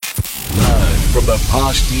from the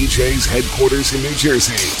POSH DJs headquarters in New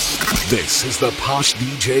Jersey. This is the POSH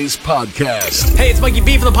DJs podcast. Hey, it's Mikey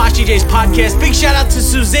B from the POSH DJs podcast. Big shout out to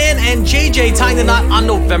Suzanne and JJ tying the knot on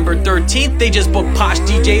November 13th. They just booked POSH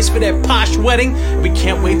DJs for their POSH wedding. We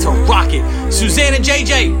can't wait to rock it. Suzanne and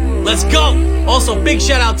JJ, let's go. Also, big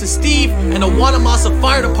shout out to Steve and the Wanamassa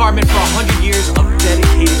Fire Department for 100 years of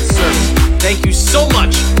dedicated service. Thank you so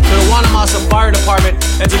much to the Wanamassa Fire Department.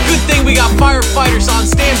 It's a good thing we got firefighters on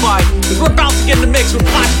standby, because we're about to get in the mix with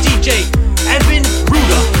POSH DJ Evan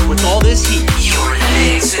Ruga with all this heat. You're in the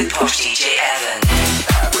mix with POSH DJ Evan.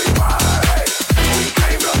 Everybody, we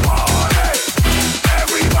came to party.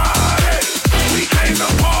 Everybody, we came to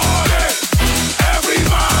party.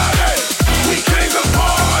 Everybody, we came to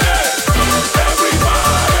party.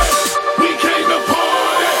 Everybody, we came to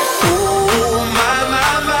party. Oh my,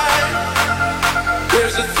 my, my.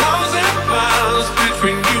 There's 1,000 miles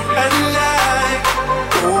between you and I.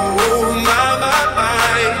 Oh my, my,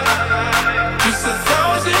 my. Just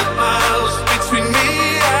 1,000 miles between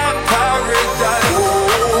me and paradise.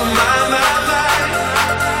 Oh my, my, my.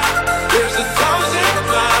 There's 1,000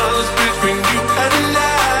 miles between you and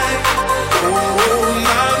I. Oh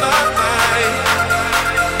my, my, my.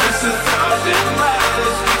 There's 1,000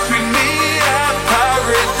 miles between me and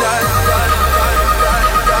paradise.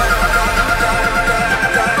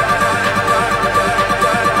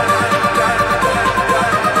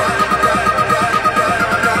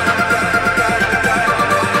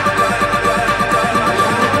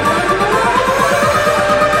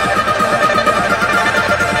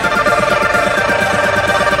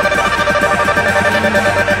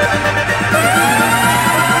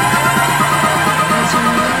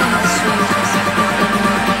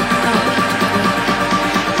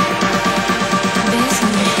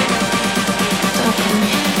 Bésame,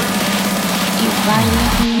 tócame y baila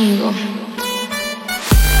conmigo.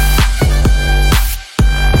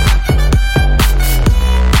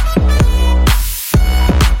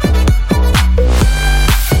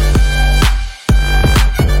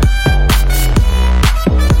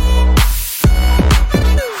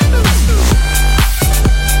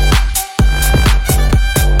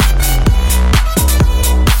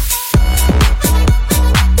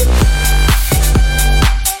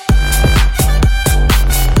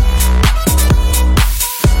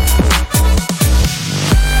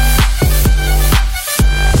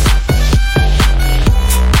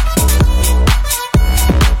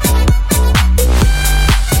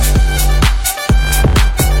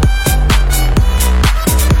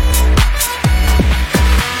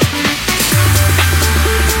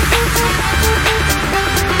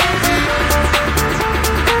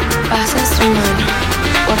 Pasas tu mano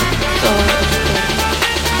por todo tu cuerpo.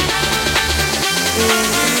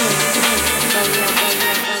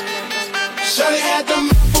 Shawty had them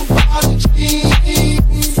apple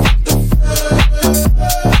jeans.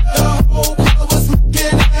 The whole club was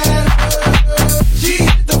looking at her. She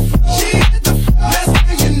hit the floor. Next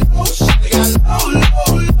thing you know, Shawty got low.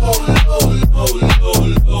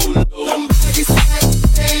 Them baggy snacks,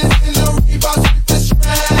 hands in the Reeboks with the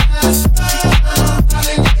straps.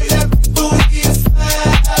 Darling, that booty is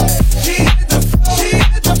fat. She hit the floor.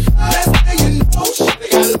 Next thing you know, Shawty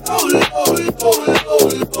got low.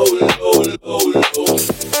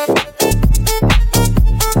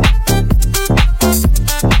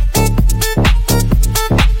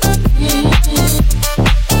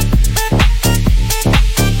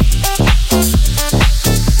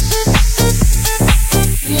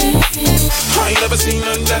 I ain't never seen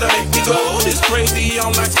nothing that'll make me go this crazy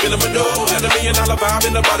all night spinning my dough. Had $1 million vibe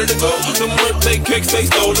in the body to go. Them birthday cakes, they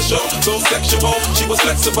stole the show. So sexual, she was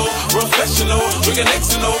flexible, professional, drinking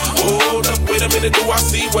X&O. Hold up, wait a minute, do I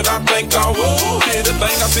see what I think I will? Hear the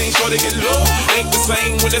thing I seen, sure they get low. Ain't the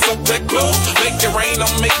same when it's up that close. Make it rain,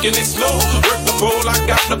 I'm making it slow. Work the pole, I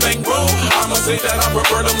got the bankroll. I'ma say that I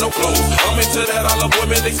prefer them no clothes. I'm into that, I love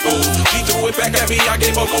women exposed. She threw it back at me, I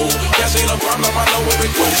gave her more. Cash ain't a problem, I know where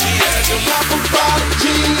it goes. She had them apple bottom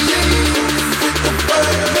jeans with the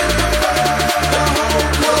bird. The whole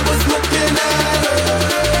club was looking at her.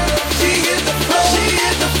 She hit the floor.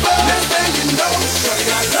 Next thing you know, Shawty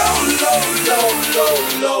got low.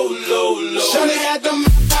 Shawty had them.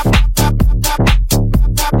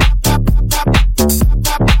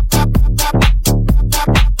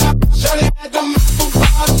 Shawty had them apple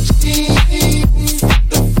bottom jeans.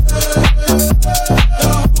 The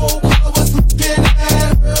whole club was looking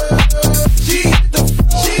at her. She hit the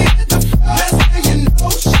floor. Next thing you know,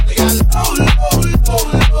 Shawty got low.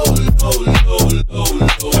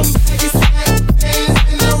 Them baggy snacks, hands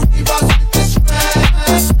in the Reeboks with the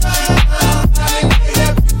straps. Darling,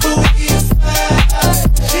 that booty is fat.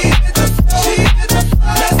 She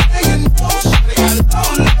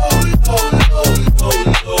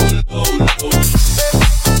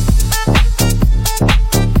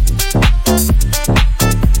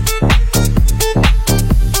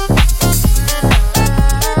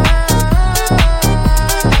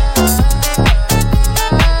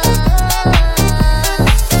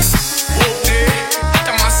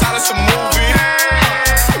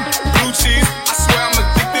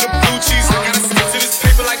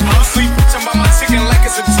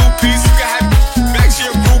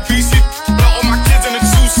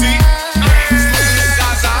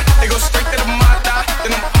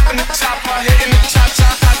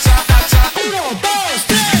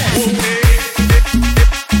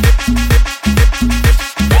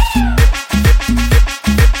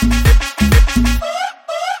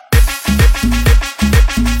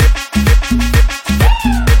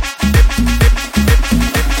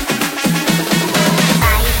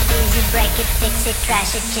fix it,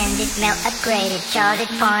 crash it, change it, melt, upgrade it, chart it,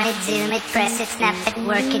 point it, zoom it, press it, snap it,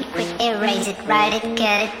 work it, quick erase it, write it,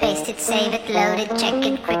 cut it, paste it, save it, load it, check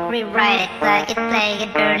it, quick rewrite it, plug it, play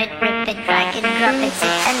it, burn it, rip it, drag it, drop it, zip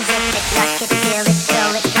and zip it, lock it, fill it, show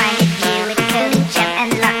it, find it, view it, code it, jump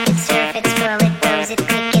and lock it, surf it, scroll it, pose it,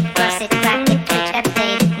 click it, cross it, crack it, twitch,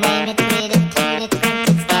 update it, name it, read it, tune it, print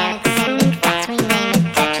it, scan it, send it, fax, rename it,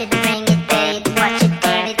 touch it, bring it, pay it, watch it,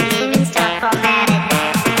 turn it, leave it, start, format it.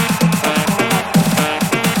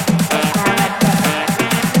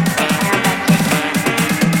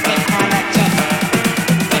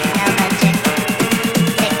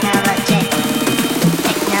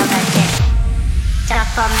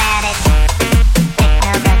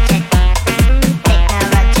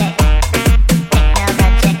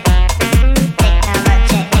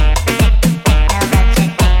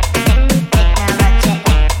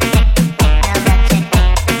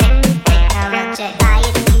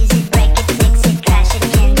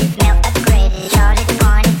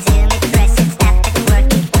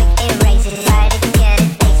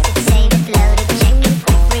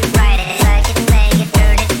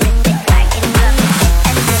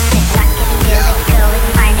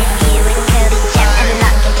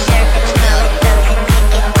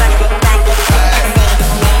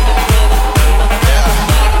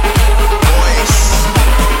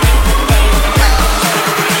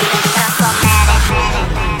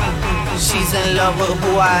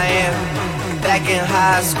 Who I am. Back in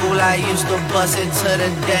high school, I used to bust it to the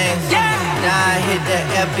dance. Now I hit the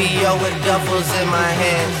FBO with duffels in my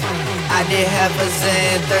hands. I did half a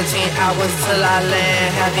Zen, 13 hours till I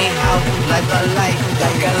land. Had me out like a light,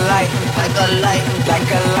 like a light, like a light, like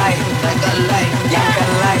a light, like a light, like a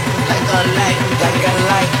light, like a light, like a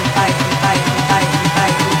light,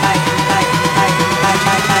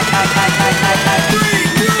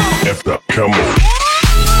 F the come on.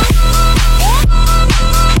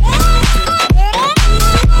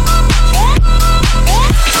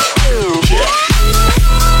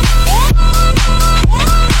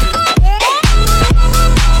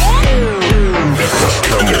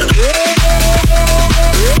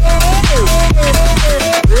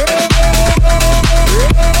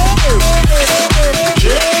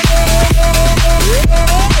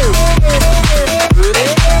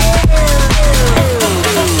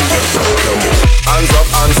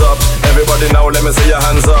 Everybody now, let me see your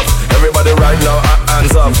hands up. Everybody right now,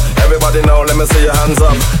 hands up. Everybody now, let me see your hands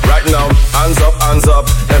up. Right now, hands up, hands up.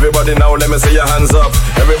 Everybody now, let me see your hands up.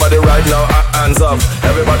 Everybody right now, hands up.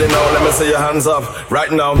 Everybody now, let me see your hands up.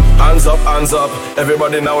 Right now, hands up, hands up.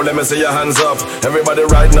 Everybody now, let me see your hands up. Everybody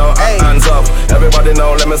right now, hands up. Everybody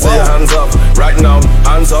now, let me see your hands up. Right now,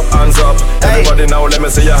 hands up, hands up. Everybody now, let me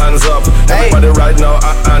see your hands up. Everybody right now,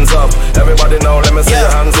 hands up. Everybody now, let me see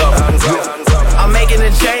your hands up. Hands up, hands up. I'm making a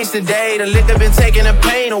change today. The liquor been taking the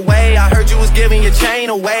pain away. I heard you was giving your chain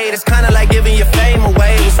away. That's kinda like giving your fame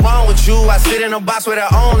away. What's wrong with you? I sit in a box where the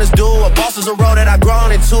owners do. A boss is a role that I've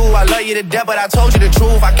grown into. I love you to death, but I told you the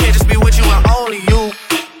truth. I can't just be with you and only you.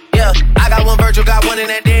 Yeah, I got one virtual, got one in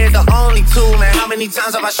that there's the only two, man. How many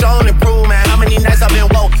times have I shown and proved, man? How many nights I've been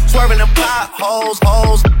woke, swerving the potholes,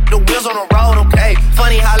 holes, the wheels on the road, okay?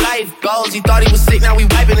 Funny how life goes. He thought he was sick, now we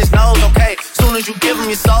wiping his nose, okay? Soon as you give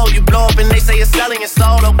him your soul, you blow up and they say you're selling your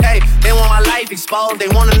soul, okay? They want my life exposed, they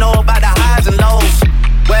wanna know about the highs and lows.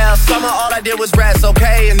 Well, summer all I did was rest,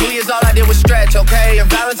 okay? And New Year's all I did was stretch, okay? And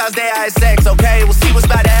Valentine's Day I had sex, okay? We'll see what's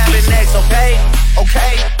about to happen next, okay?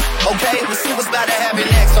 Okay, okay, we'll see what's about to happen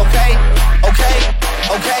next, okay? Okay,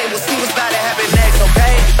 okay, we'll see what's about to happen next,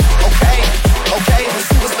 okay? Okay, okay, we'll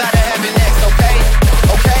see what's about to happen next, okay?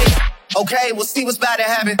 Okay, okay, we'll see what's about to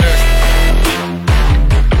happen.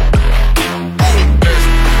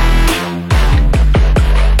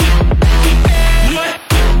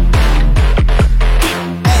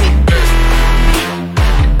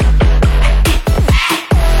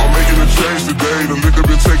 Today, the liquor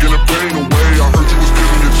been taking the pain away. I heard you was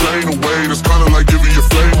giving your chain away. That's kinda like giving your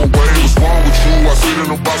fame away. What's wrong with you? I sit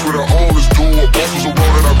in a box where the owners do. A boss is a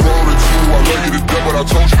role that I've grown into. I love you to death, but I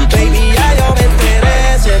told you the truth. Baby, ya yo me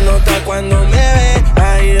enteré. Se nota cuando me ves.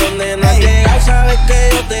 Ahí donde no has llegado, sabes que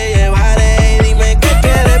yo te llevaré. Dime qué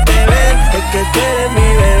quieres beber. Es que tú eres mi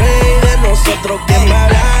bebé. Y de nosotros, ¿quién va a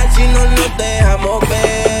hablar si no nos dejamos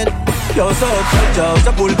ver? Yo soy chacha,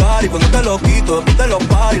 ese pulgar y cuando te lo quito, después te lo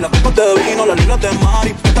pari. Las copas de vino, las libras de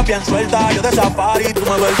mari. Estás bien suelta, yo de safari. Tú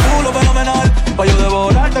mueves el culo fenomenal, pa' yo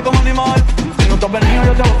devorarte como animal. Si no te has venido,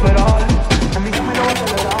 yo te voy a esperar. En mi camino voy a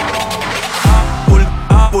acelerar.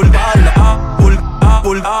 Pulgar, pulgar,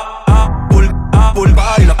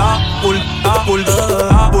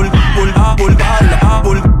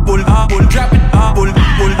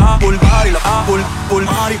 pool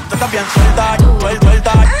party. Tú estás bien suelta, suelta,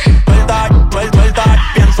 suelta, suelta, suelta,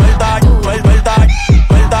 bien suelta, suelta, suelta,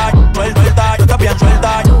 suelta. Tú estás bien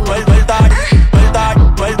suelta, suelta, suelta, suelta, suelta,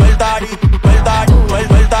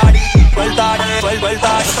 suelta, suelta. Tú estás bien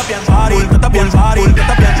party, tú estás bien party, tú estás bien party, tú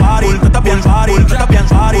estás bien party, tú estás bien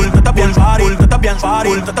party, tú estás bien party, tú estás bien party,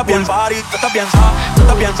 tú estás bien party, tú estás bien party, tú estás bien party, tú estás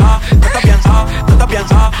bien party, tú estás bien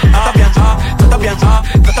party, tú estás bien party, tú estás bien party,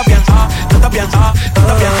 tú estás bien party, tú estás bien party, tú estás bien suelta,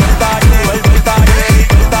 suelta,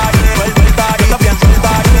 suelta, suelta, tú estás bien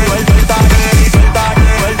suelta, suelta, suelta, suelta.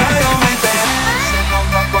 Yo me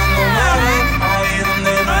interesa cuando me ven, ahí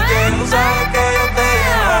donde no quiero sabes que yo te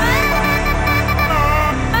llevaré.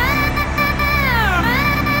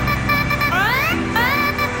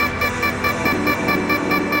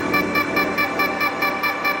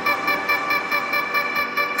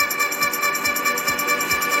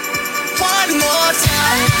 One more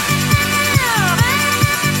time.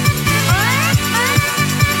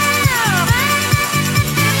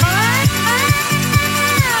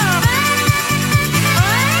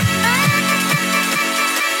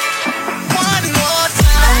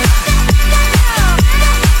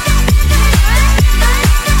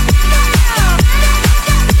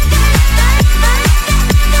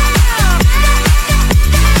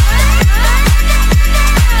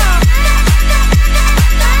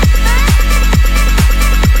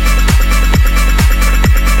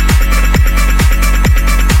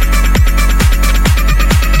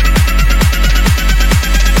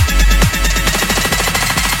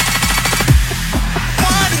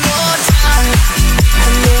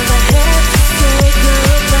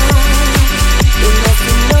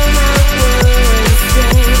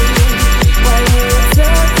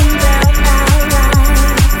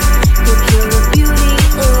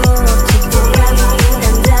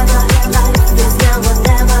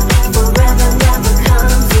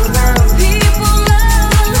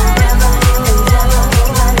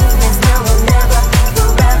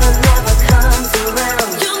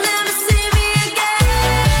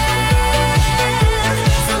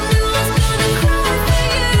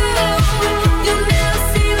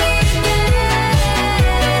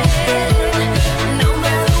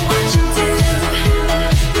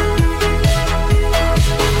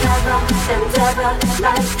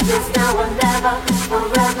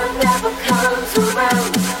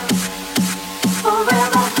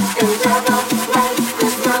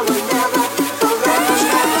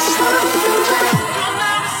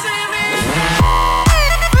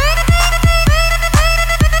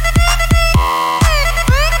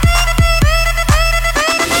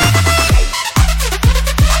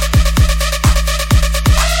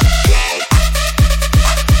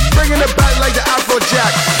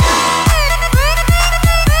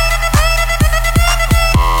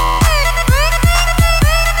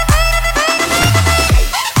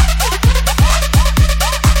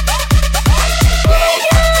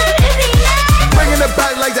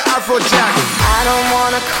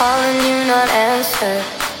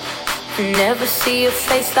 Never see your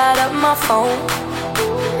face light up my phone.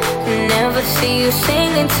 Never see you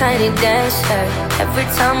singing Tiny Dancer. Every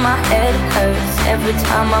time my head hurts, every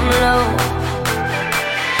time I'm low.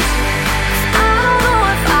 I don't know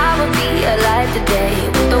if I would be alive today,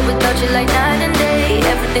 with or without you like night and day.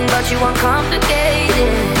 Everything about you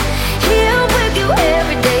uncomplicated. Here with you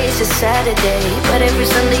every day, it's a Saturday, but every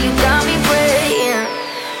Sunday you got me praying.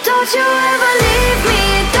 Don't you ever leave me,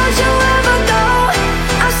 don't you ever go.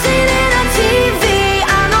 I've seen it on TV,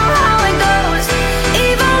 I know how it goes.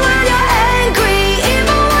 Even when you're angry,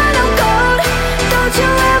 even when I'm cold. Don't you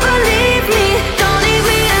ever leave me, don't leave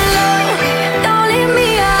me alone. Don't leave me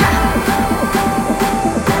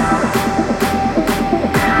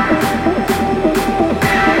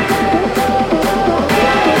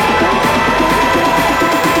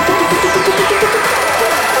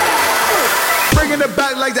Bringing it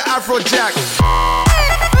back like the Afro Jack.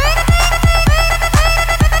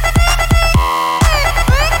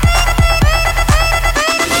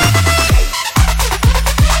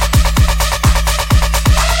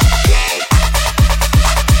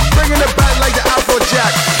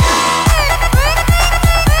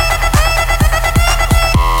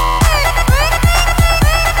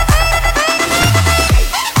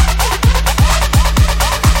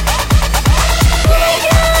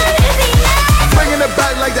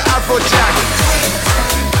 Afro Jack.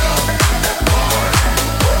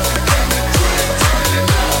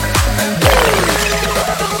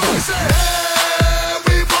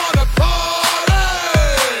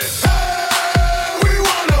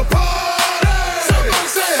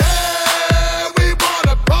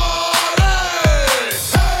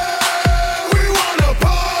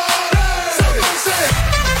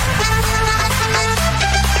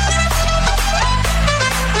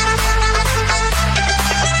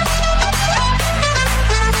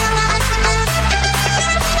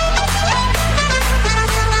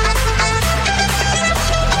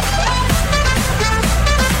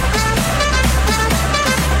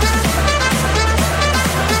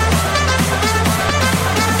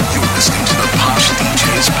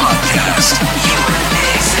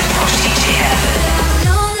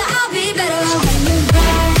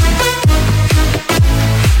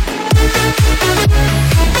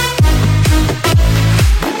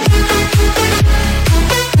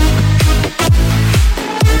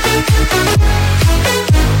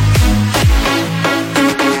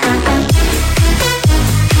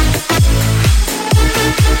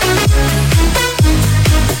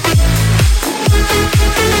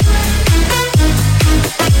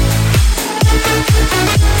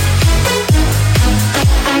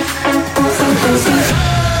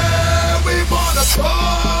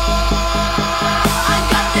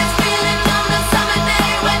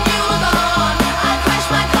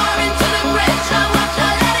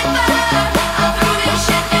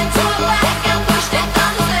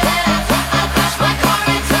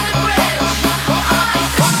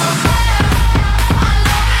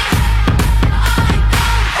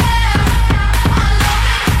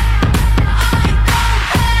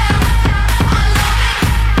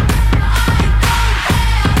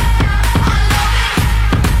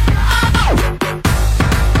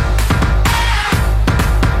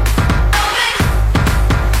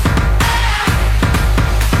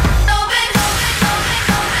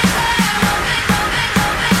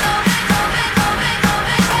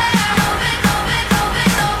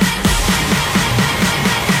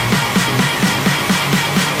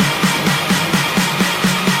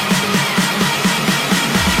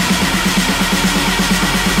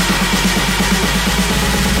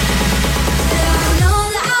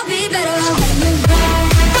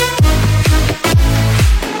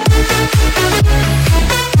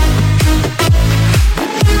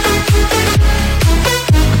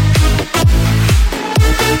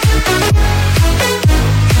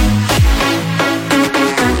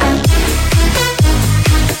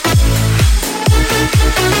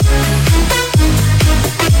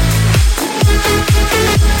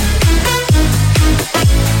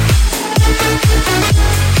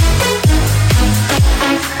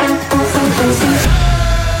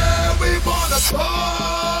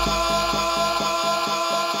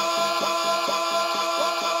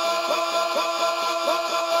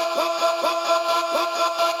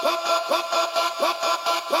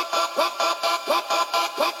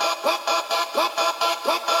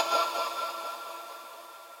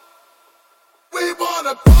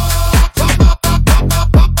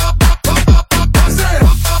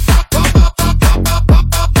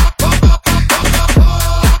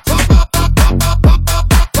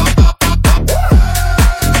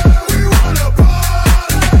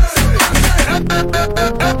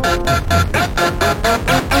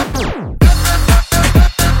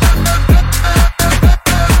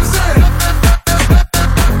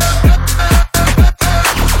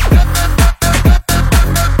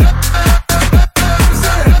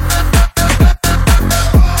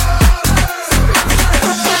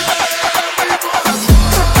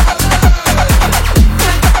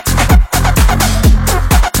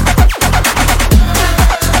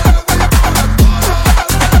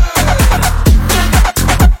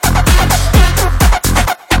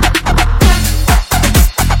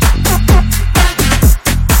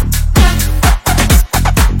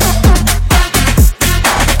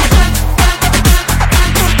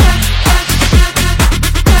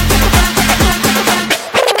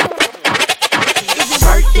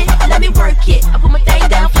 work it. I put my thing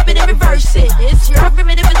down, flip it and reverse it. It's your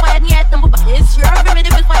primitive, it's why I need number. It's your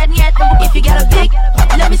primitive, it's why I need number. If you got a big,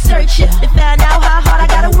 let me search it. To find out how hard I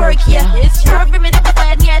gotta work, yeah. It's your primitive, it's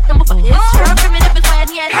why I need number. It's your primitive, it's why I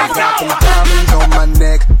need number. I got some diamonds on my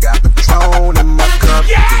neck, got the Patron in my cup. If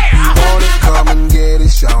you wanna come and get it,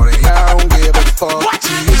 shorty, I don't give a fuck.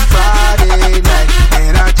 See, it's Friday night,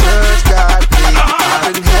 and I just got paid. I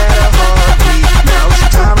done had a heartbeat, now it's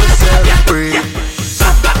time to celebrate.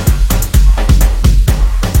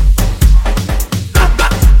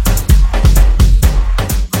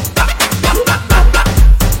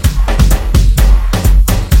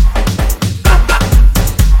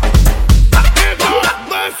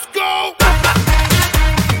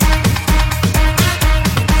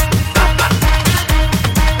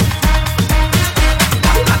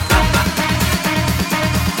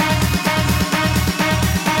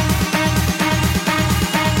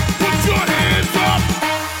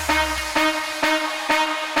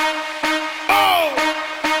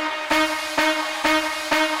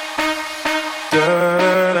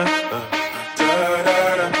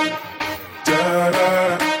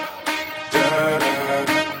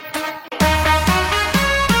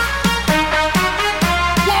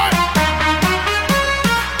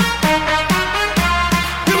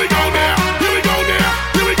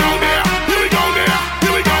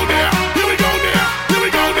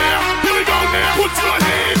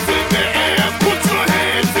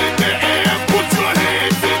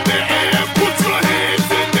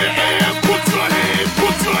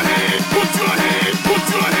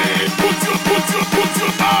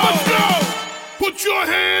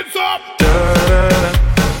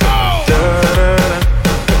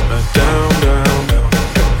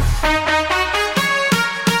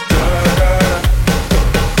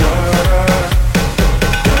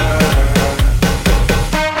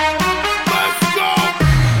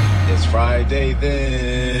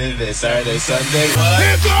 Saturday, Sunday.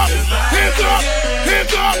 Hands up! Hands up!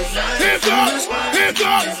 Hands up! Hands up! Hands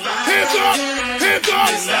up! Hands up! Hands up!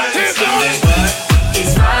 Hands up!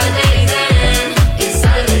 It's Friday then. It's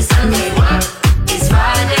Saturday, Sunday. It's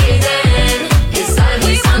Friday then. It's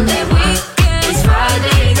Saturday, Sunday. It's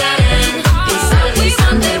Friday then. It's Saturday,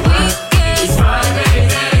 Sunday. It's Friday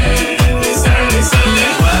then. It's Saturday, Sunday.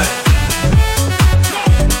 What?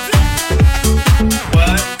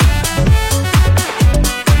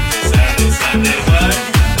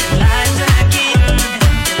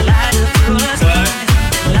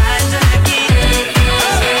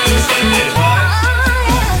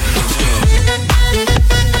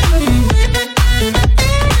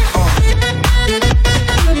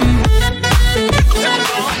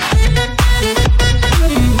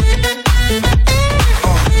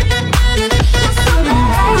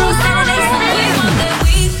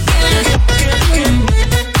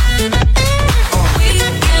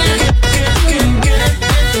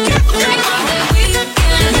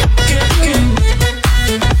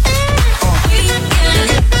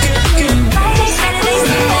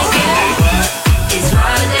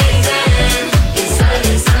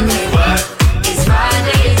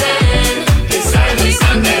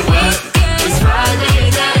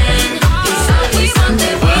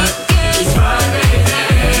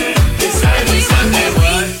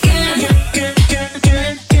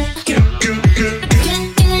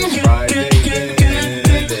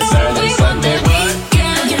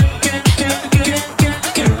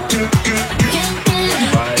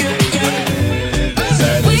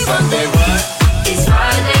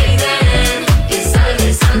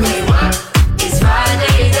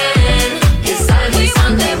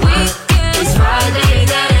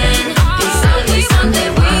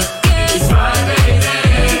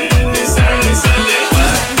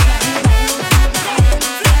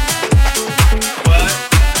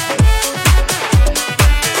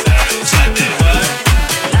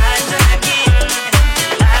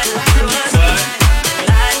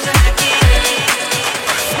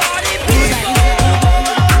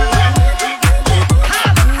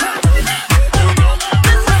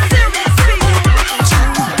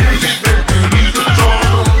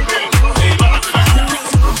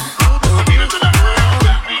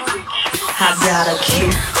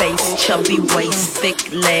 chubby waist,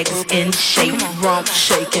 thick legs in shape, rump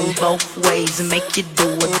shaking both ways, make you do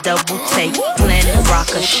a double take. Planet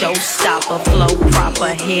rocker, showstopper, flow proper,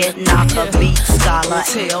 head knocker, beat scholar,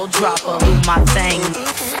 tail dropper, do my thing.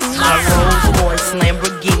 My Rolls Royce,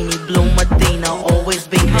 Lamborghini, Blue Medina, always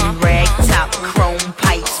beaming, rag top, chrome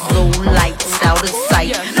pipes, blue lights out of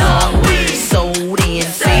sight. Long weed, sold in,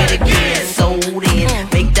 say it again, sold in,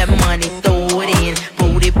 make that money, throw it in,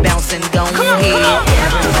 booty bouncing, go ahead.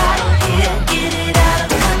 Everybody here, get it out of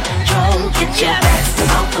control.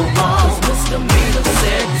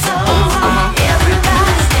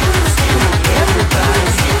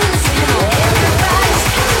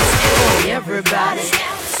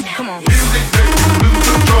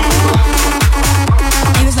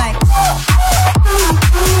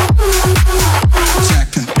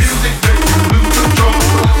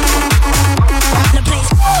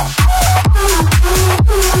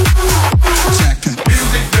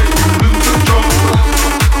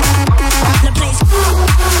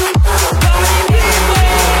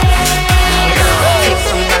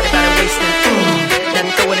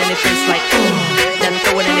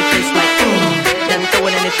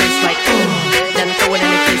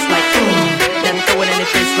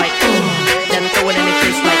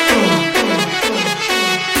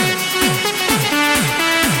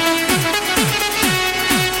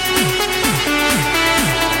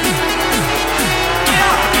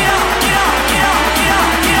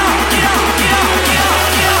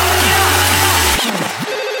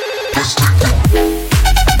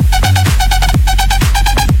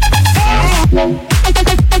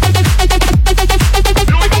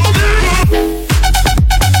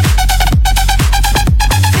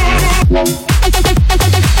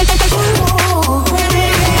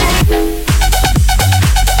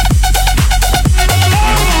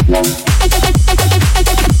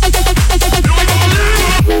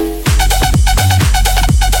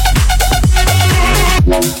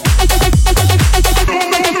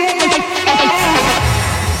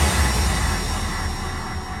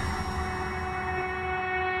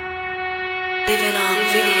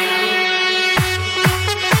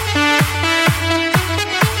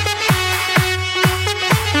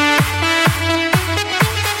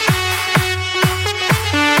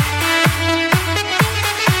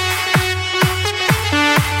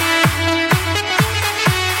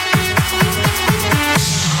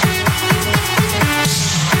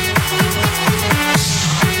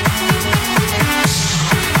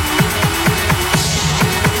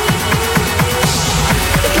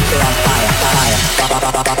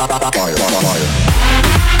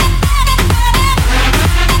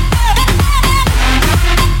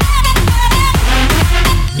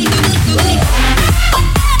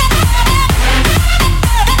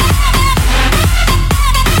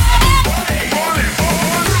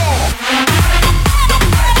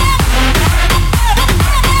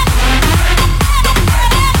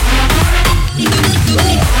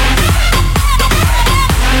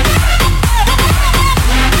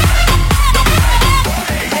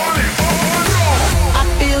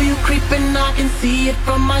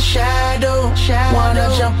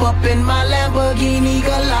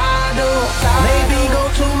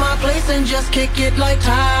 Kick it like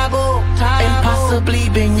Tybo, and possibly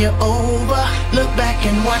bend you over. Look back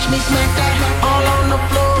and watch me smack that all on the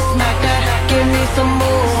floor. Smack that, give me some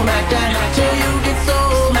more. Smack that till you get so.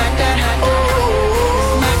 Smack that,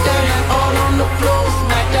 oh, smack that all on the floor.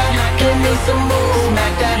 Smack that, give me some more.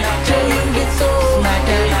 Smack that till you get so. Smack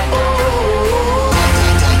that, oh.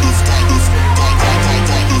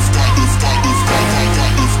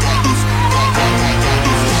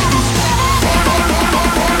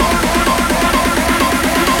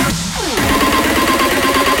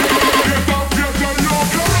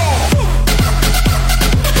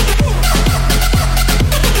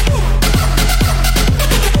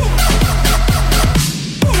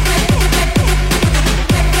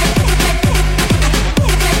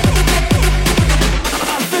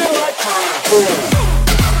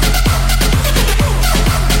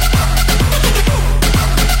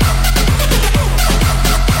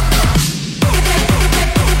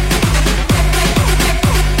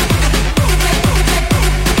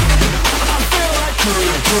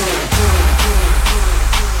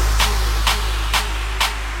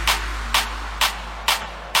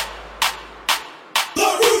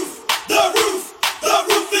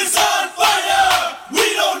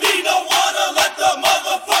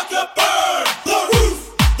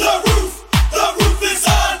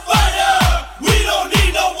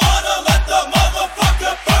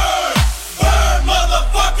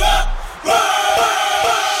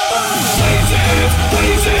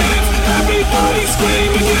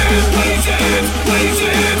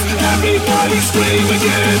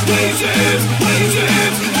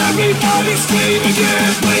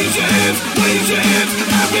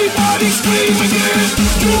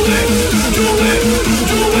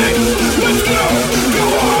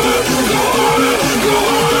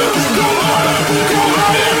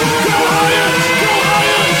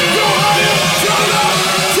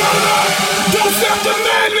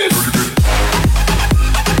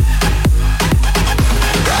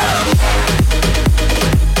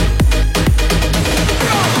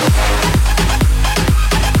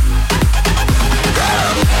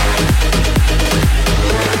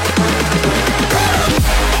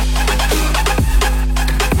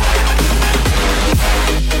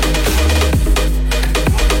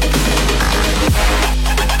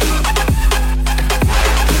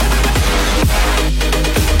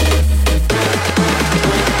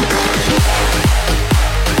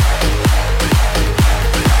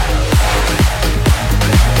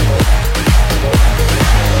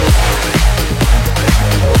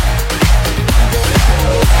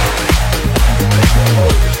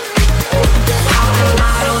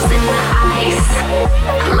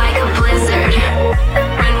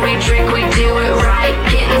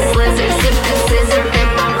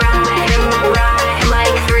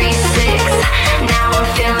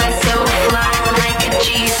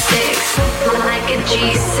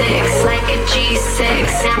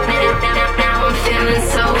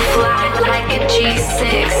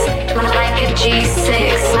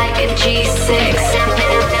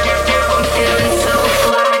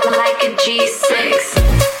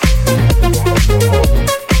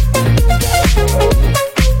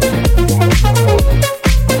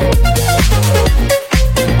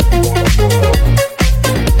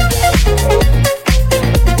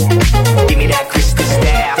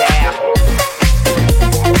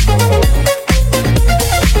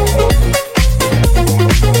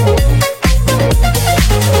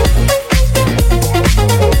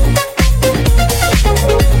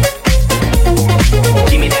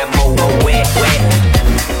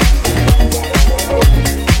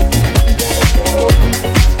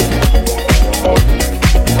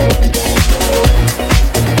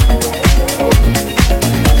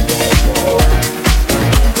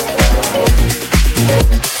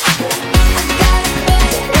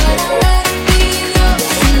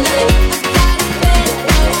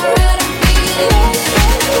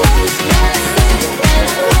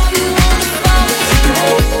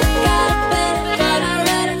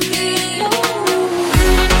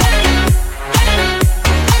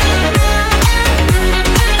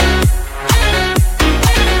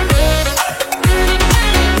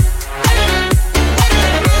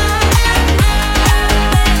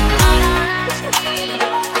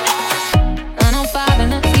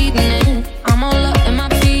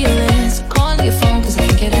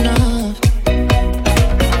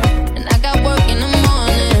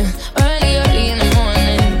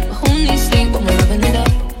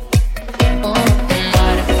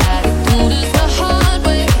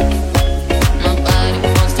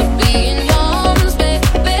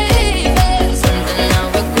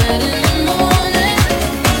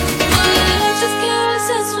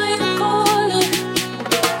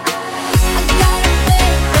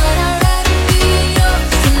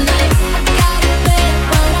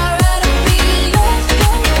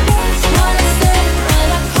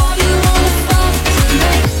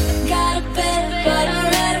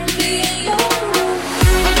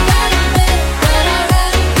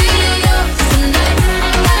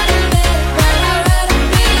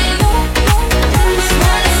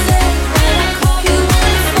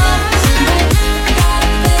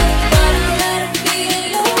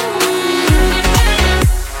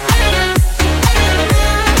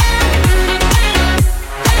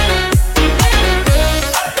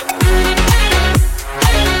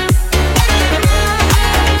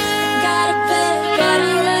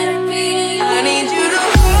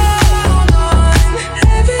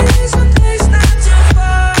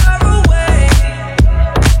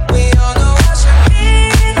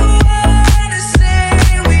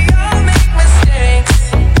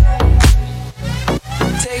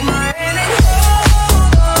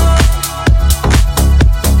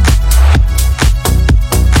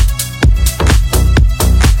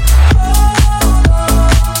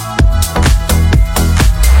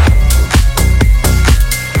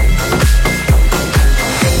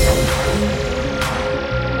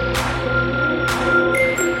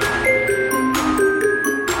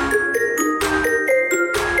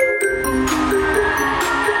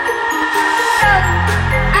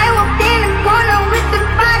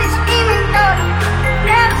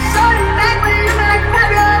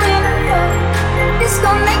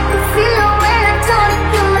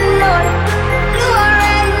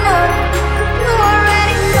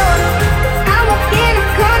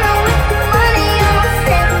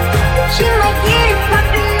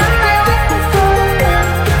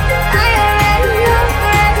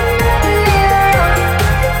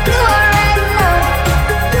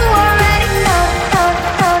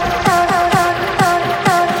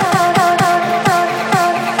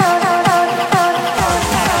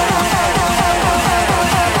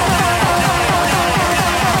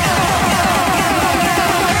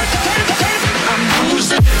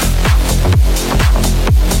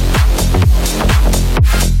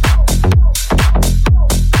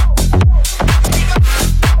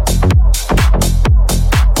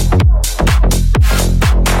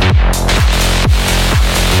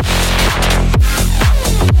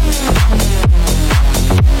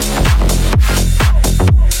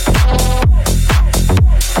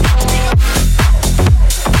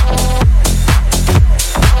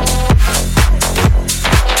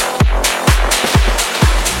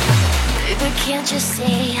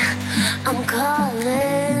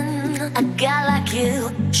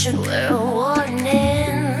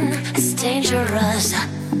 dangerous.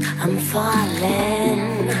 I'm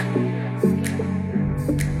falling.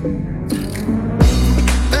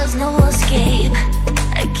 There's no escape.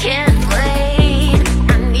 I can't wait.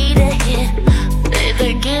 I need a hit.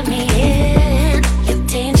 Baby, give me it. You're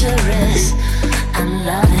dangerous. I'm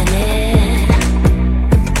loving it.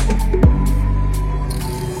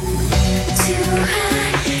 Too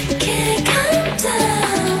high, can't come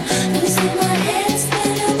down. You see my head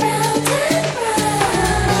spin around and round.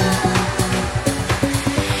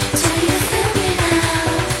 Do you feel me now?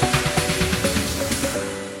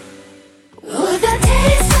 Ooh, the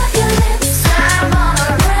taste of your lips, I'm on a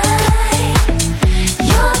ride.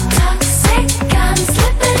 You're toxic, I'm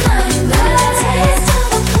slipping under. The taste of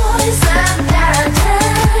a poison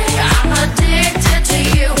paradise. I'm addicted to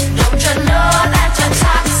you. Don't you know that you're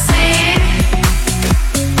toxic?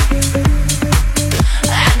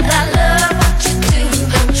 And I love what you do.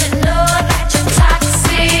 Don't you know that you're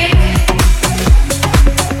toxic?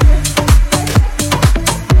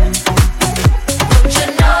 Don't you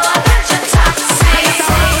know that you're toxic?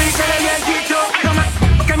 Dice el dicho, no más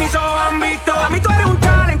que mis ojos han visto. A mí tú eres un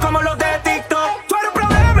talent como los de TikTok. Tú eres un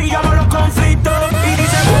problema y yo amo los conflictos. Y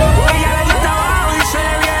dice, ella le dio trabajo, dice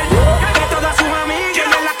bien. Que todas sus amigas,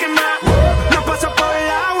 ella es la que más nos pasa por el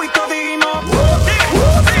lado y todo dijimos.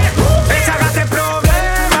 Esa gata es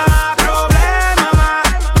problema, problema.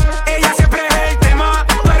 Ella siempre es el tema.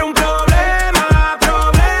 Tú eres un problema,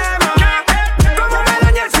 problema. ¿Cómo me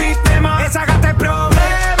daña el sistema? Esa gata es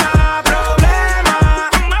problema, problema.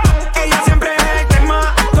 Ella siempre es el tema.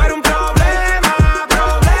 Tú eres un problema,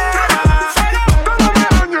 problema. ¿Cómo me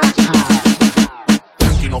daña el sistema?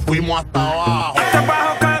 Y nos fuimos hasta abajo. Hasta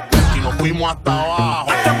abajo, Y nos fuimos hasta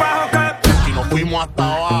abajo. hasta abajo, Y nos fuimos hasta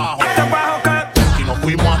abajo. hasta abajo. Y nos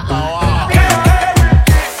fuimos hasta abajo.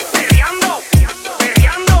 Perreando,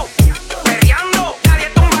 perreando, perreando. Nadie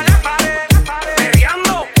tumba la pared.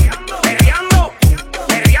 Perreando, perreando,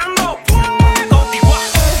 perreando. Contigo.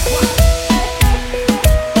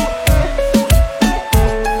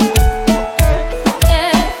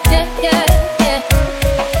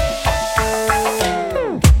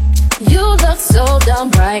 You look so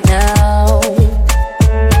dumb right now.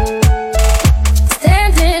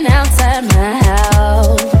 Standing outside my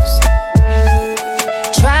house,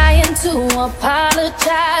 trying to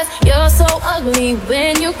apologize. You're so ugly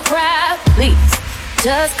when you cry. Please,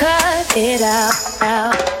 just cut it out.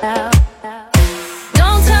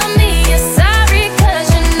 Don't tell me you're sorry, 'cause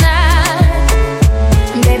you're not.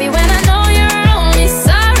 Baby, when I know you're only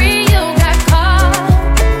sorry you got caught.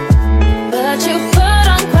 But you put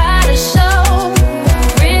on quite a show,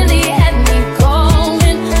 really had me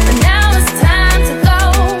going. But now it's time to go.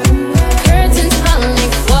 Curtains finally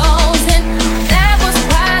closing. That was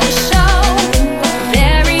quite a show,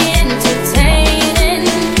 very entertaining.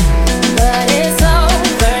 But it's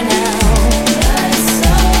over now.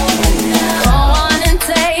 Go on and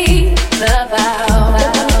take the vow.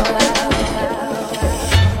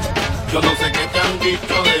 Yo no sé qué te han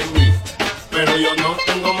dicho de mí, pero yo no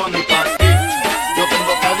tengo money para ti. Yo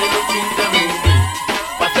tengo cali de de mí.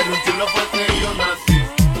 Pa' ser un chulo fue que yo nací.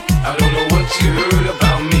 I don't know what you heard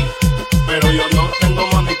about me, pero yo no tengo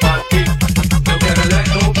money para ti. No quiero let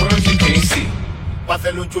no birds you can't see. Pa'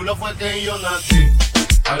 ser un chulo fue que yo nací.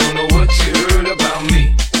 I don't know what you heard about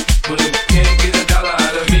me, but if you can't get a dollar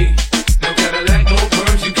out of me, no quiero let no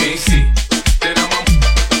birds you can't see. Then I'm a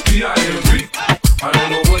P.I.M.P. I don't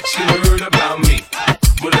know what you heard about me,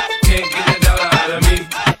 but if you can't get a dollar out of me,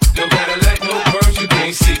 no gotta let no birds you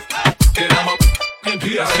can't see. Then I'm a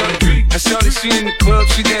P.I.M.P. I saw that she in the club,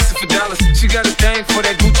 she dancing for dollars. She got a thing for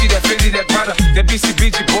that Gucci, that Fendi, that Prada, that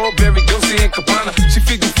BCBG, Burberry, Dolce and Gabbana. She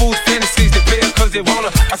feed the fools fantasies, they pay her 'cause they want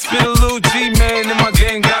her. I spit a little G, man, and my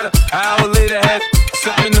gang got her. An hour later, had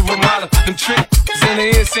something in the Ramada. Them tricks in the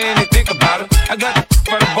ear saying they think about her. I got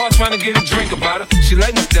by the bar trying to get a drink about her. She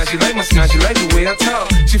like my style, she like my smile, she like the way I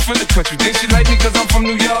talk. She from the country, then she like me 'cause I'm from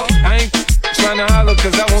New York. I ain't trying to holler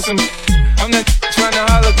 'cause I want some. I'm not trying to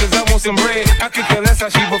holler 'cause I want some bread. I could care less how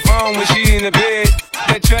she perform when she in the bed.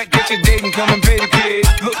 That track, get your date and come and pay the kid.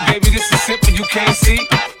 Look, baby, this is simple, you can't see.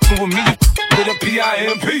 With me, with a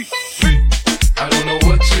P.I.M.P. I don't know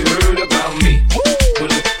what you heard about me,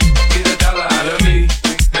 but if you get a dollar out of me,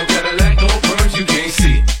 no gotta let no birds you can't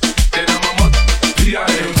see. Then I'm a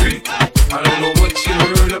P.I.M.P. I don't know what you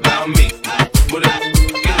heard about me, but if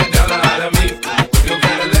you get a dollar out of me, no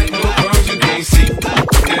gotta let no birds you can't see.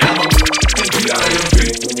 Then I'm a P.I.M.P.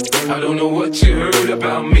 I don't know what you heard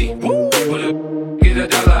about me, but if you get a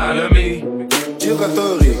dollar out of me.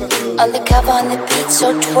 Undercover on the beat,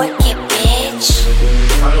 so twerky, bitch.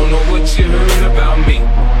 I don't know what you heard about me,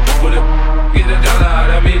 but if you get a dollar out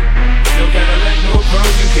of me, no gotta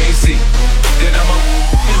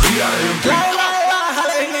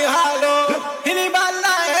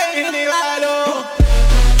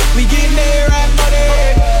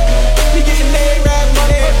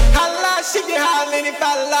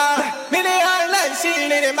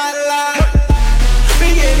seen it in my life.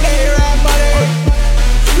 We get laid right money.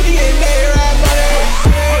 We get laid right money.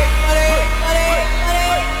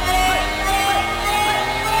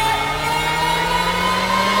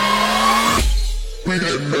 We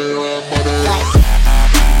get laid right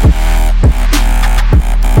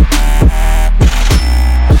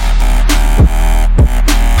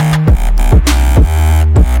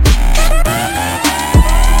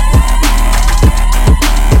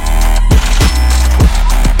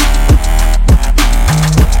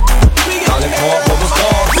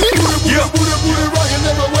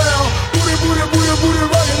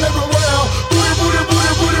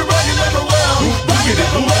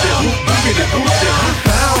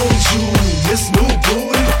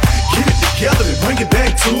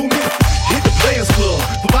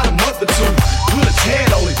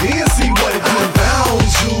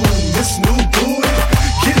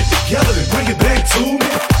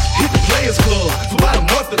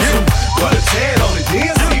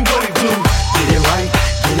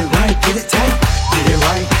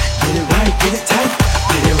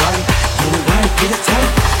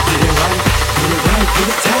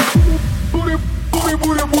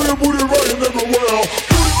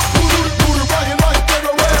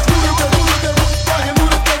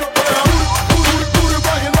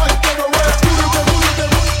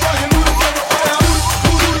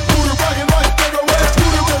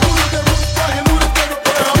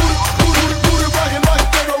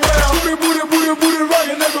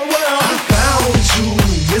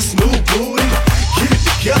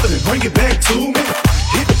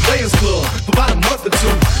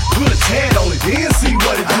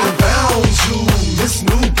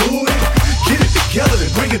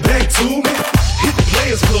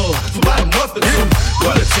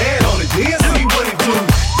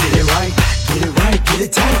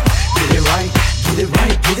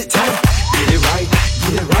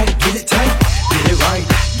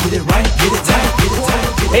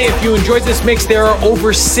Enjoyed this mix. There are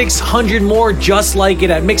over 600 more just like it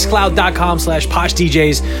at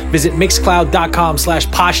mixcloud.com/poshdjs. Visit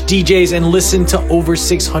mixcloud.com/poshdjs and listen to over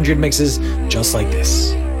 600 mixes just like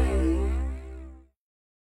this.